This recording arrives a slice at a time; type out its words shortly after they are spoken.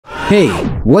Hey,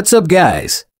 what's up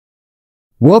guys?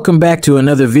 Welcome back to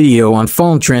another video on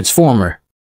Phone Transformer.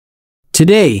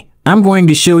 Today, I'm going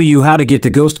to show you how to get the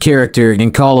ghost character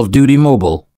in Call of Duty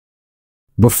Mobile.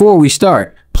 Before we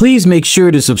start, please make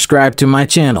sure to subscribe to my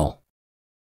channel.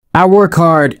 I work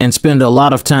hard and spend a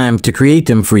lot of time to create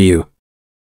them for you.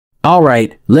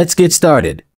 Alright, let's get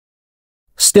started.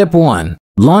 Step 1.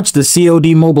 Launch the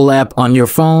COD mobile app on your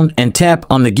phone and tap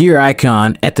on the gear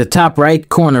icon at the top right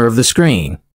corner of the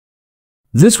screen.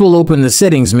 This will open the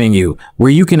settings menu,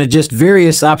 where you can adjust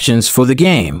various options for the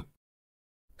game.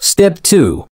 Step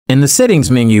 2. In the settings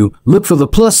menu, look for the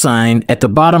plus sign at the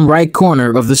bottom right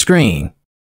corner of the screen.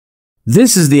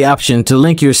 This is the option to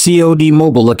link your COD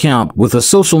mobile account with a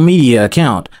social media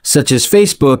account, such as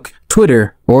Facebook,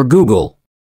 Twitter, or Google.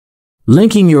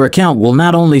 Linking your account will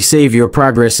not only save your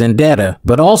progress and data,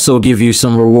 but also give you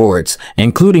some rewards,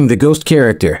 including the ghost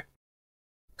character.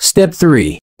 Step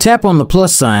 3. Tap on the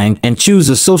plus sign and choose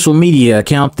a social media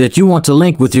account that you want to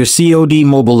link with your COD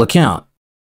mobile account.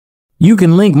 You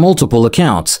can link multiple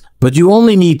accounts, but you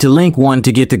only need to link one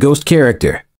to get the ghost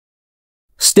character.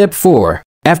 Step 4.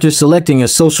 After selecting a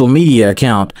social media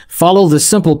account, follow the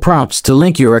simple prompts to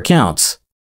link your accounts.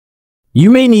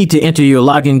 You may need to enter your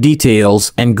login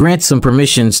details and grant some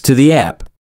permissions to the app.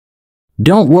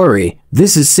 Don't worry,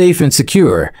 this is safe and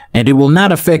secure, and it will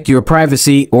not affect your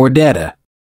privacy or data.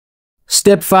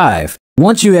 Step 5.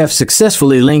 Once you have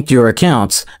successfully linked your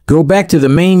accounts, go back to the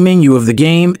main menu of the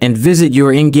game and visit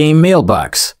your in-game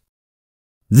mailbox.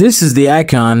 This is the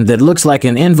icon that looks like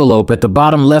an envelope at the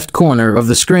bottom left corner of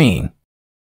the screen.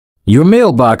 Your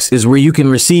mailbox is where you can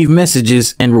receive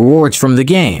messages and rewards from the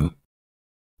game.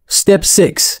 Step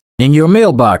 6. In your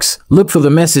mailbox, look for the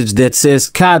message that says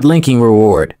COD Linking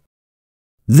Reward.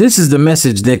 This is the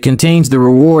message that contains the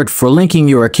reward for linking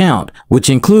your account, which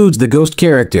includes the ghost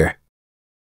character.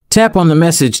 Tap on the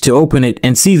message to open it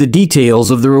and see the details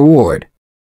of the reward.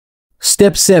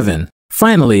 Step 7.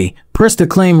 Finally, press the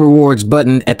Claim Rewards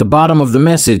button at the bottom of the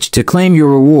message to claim your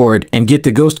reward and get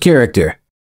the ghost character.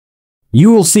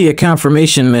 You will see a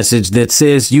confirmation message that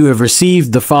says you have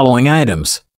received the following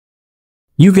items.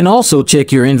 You can also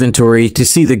check your inventory to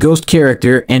see the ghost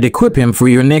character and equip him for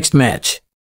your next match.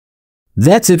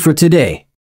 That's it for today.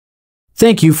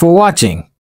 Thank you for watching.